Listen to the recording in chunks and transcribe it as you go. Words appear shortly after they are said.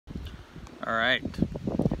All right,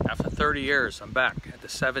 after 30 years, I'm back at the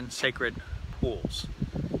Seven Sacred Pools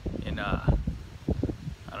in, I don't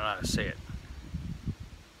know how to say it,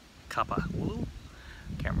 Kapa'ulu?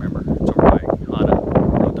 Can't remember. It's over by Hana,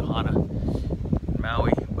 road to Hana, in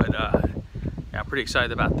Maui. But yeah, I'm pretty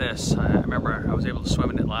excited about this. I remember I was able to swim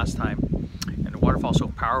in it last time, and the waterfall's so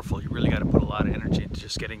powerful, you really got to put a lot of energy into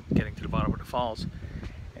just getting to the bottom of the falls.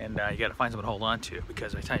 And you got to find something to hold on to,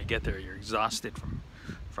 because by the time you get there, you're exhausted from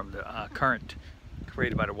the current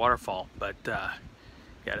created by the waterfall. But yeah,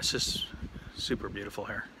 it's just super beautiful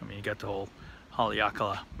here. I mean, you got the whole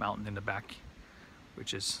Haleakala mountain in the back,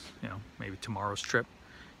 which is, you know, maybe tomorrow's trip.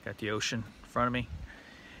 Got the ocean in front of me,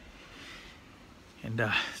 and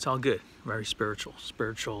it's all good. Very spiritual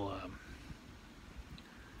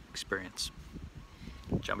experience.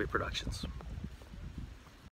 Jumbie Productions.